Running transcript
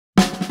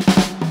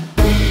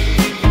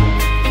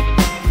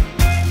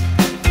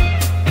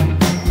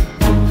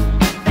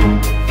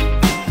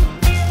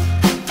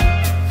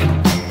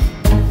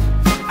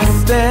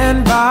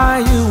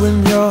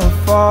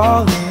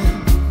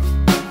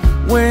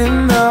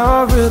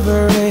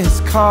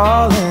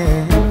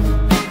calling.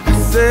 I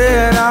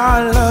said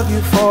I love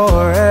you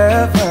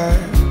forever.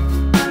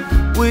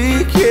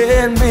 We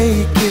can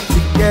make it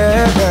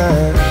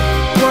together.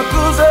 What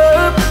goes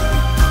up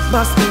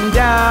must come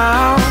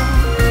down.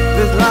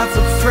 There's lots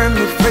of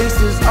friendly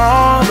faces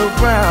all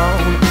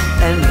around,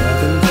 and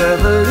nothing's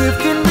ever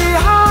lifting me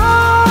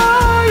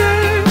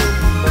higher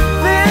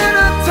than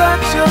a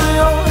touch of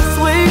your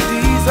sweet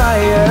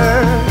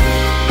desire.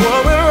 What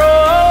we're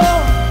all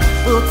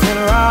built in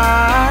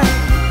right.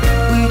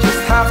 We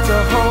just have to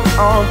hold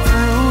on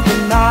through the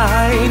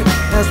night.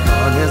 As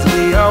long as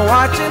we are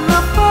watching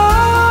the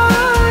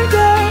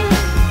fire,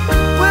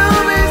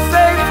 we'll be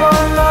safe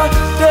from the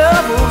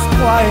devil's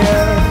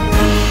choir.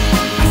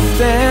 I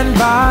stand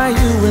by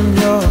you when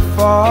you're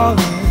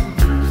falling,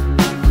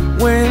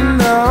 when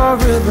the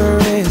river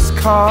is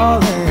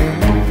calling.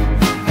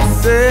 I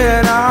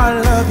said I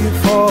love you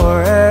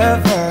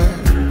forever.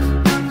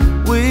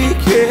 We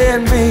can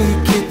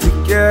make it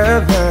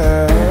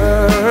together.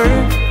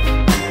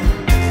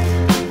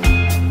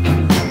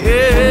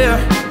 Yeah,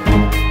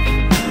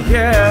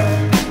 yeah.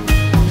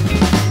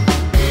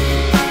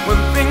 When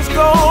things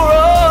go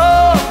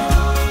wrong,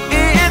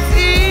 it's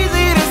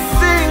easy to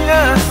sing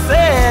a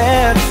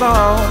sad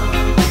song.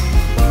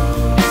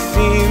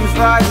 Seems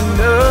like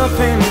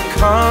nothing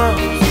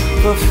comes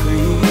for free.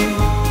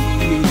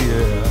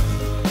 Yeah.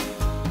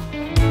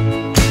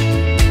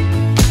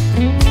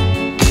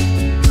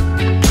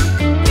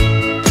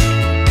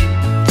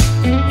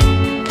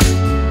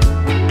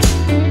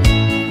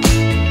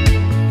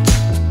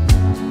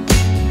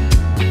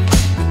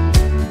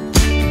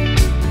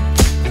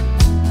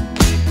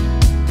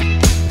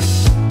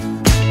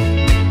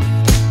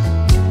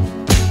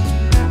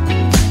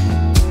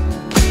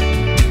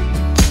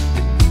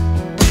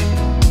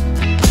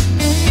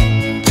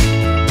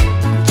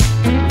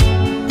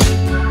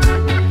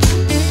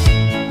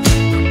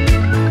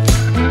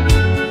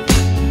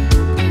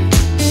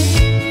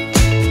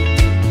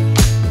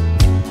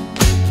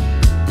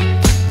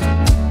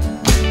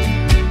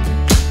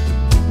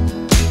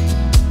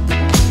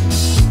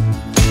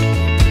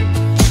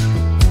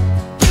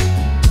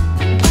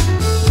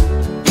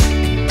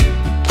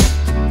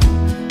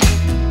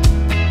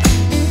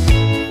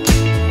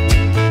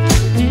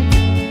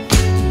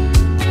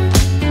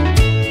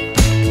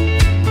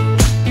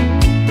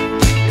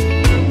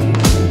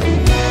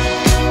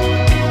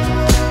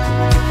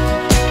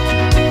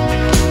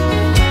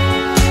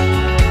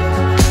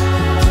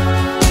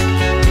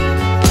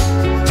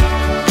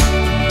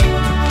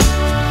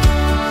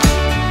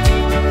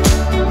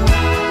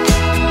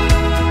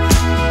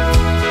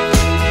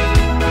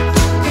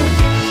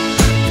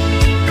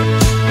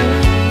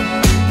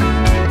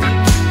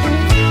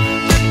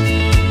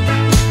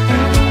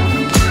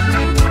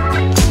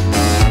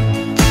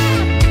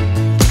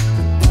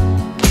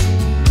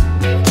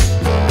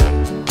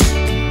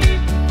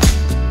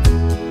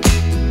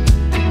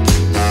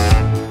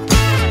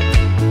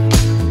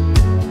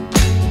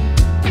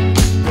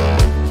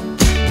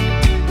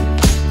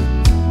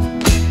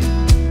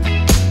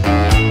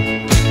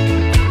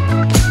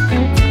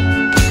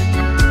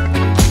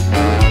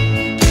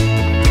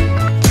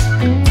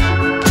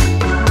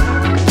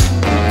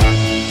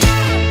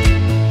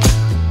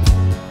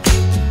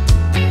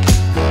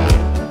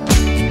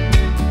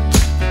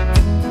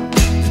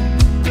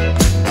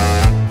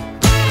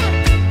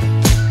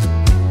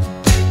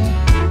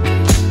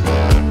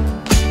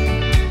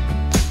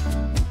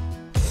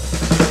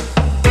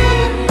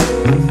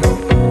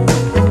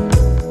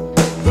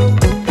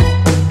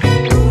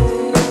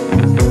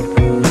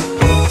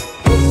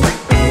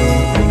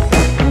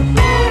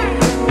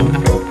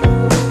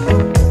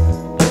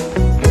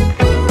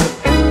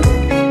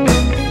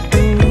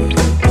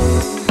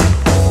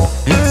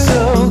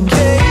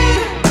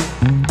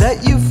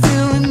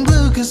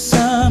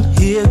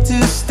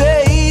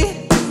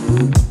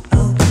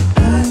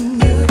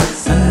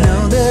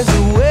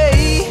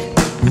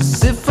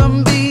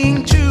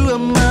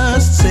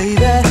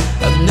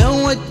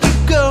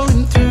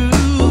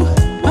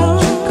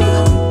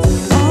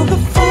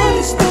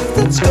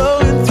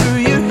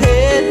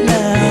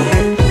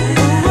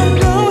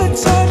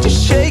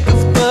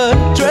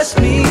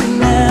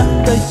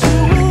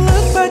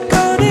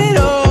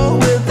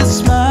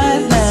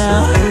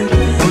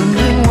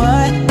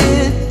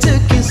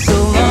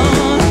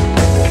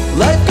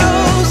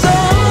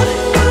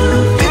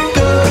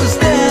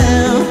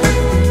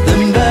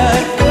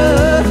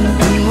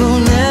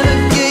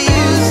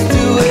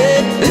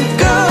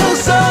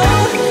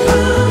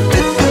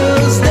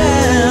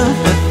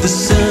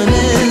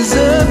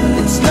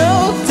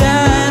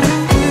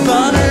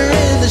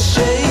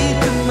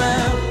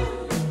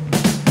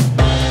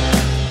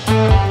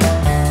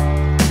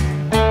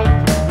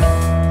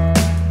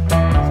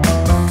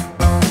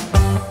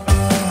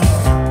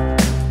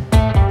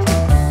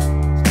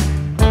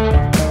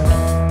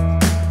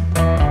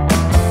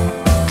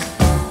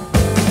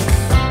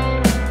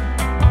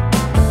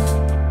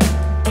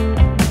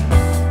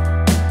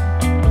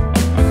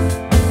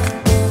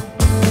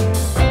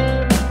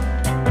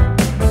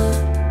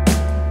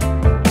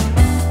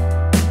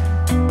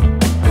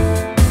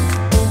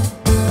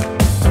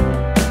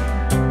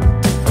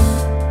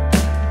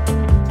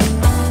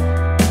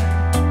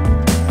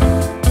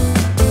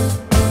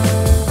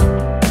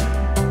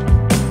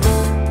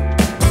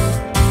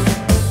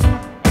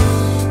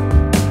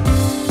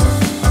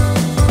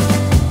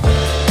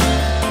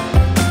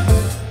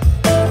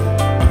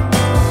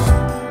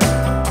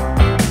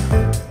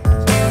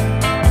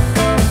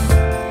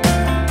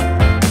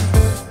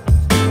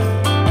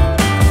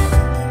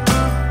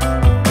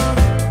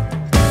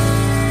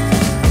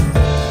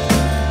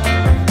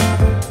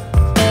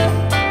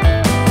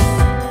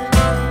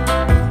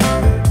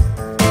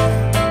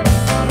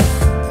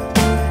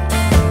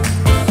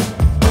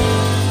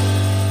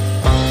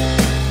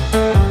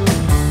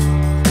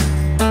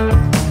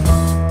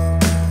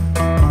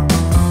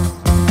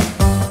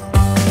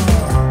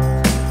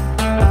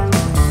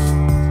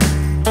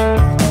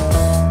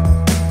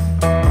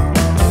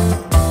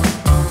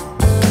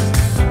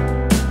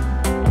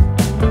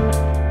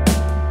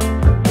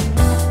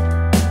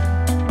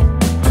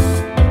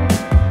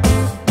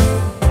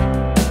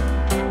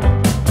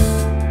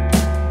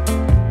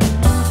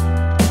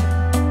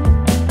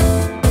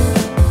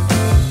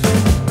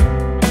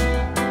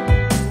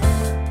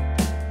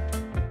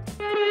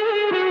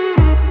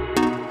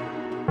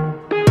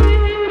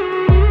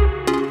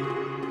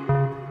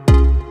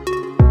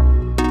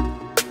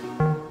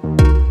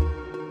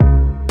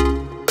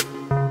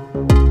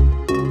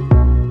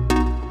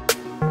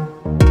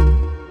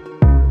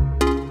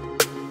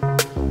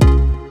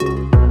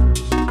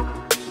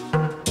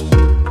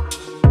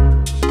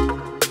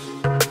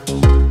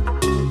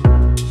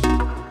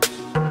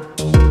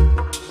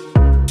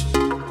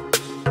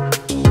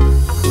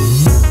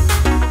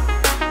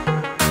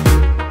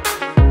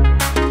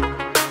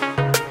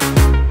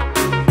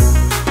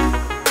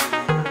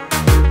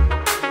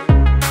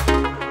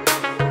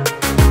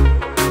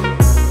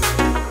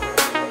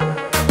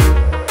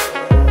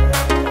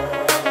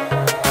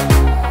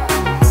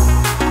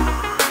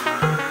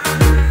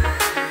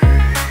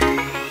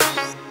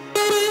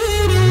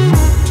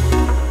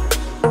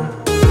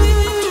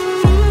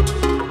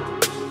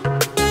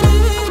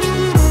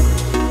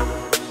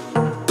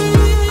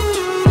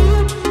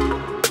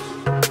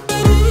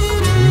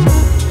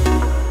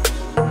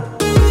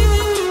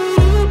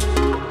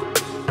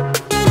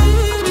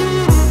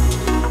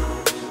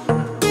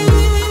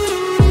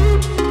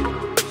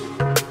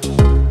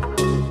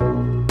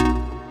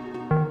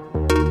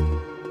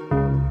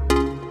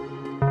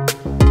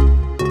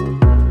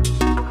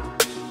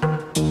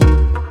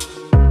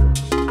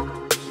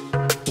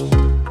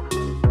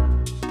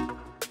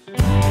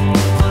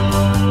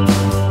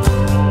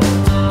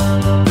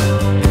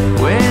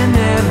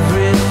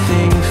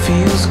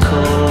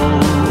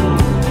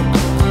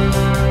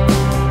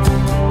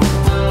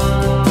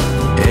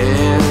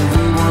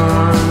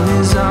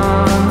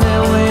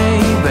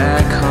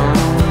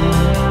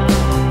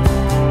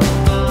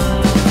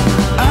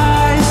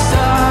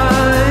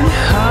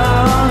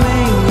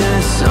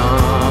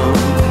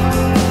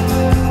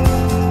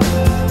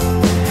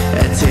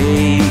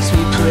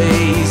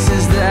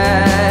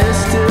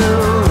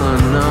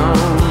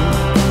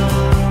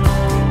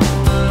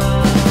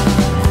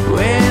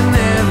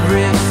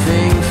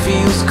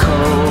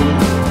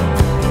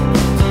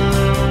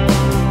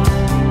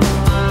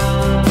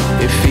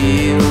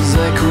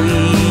 queen.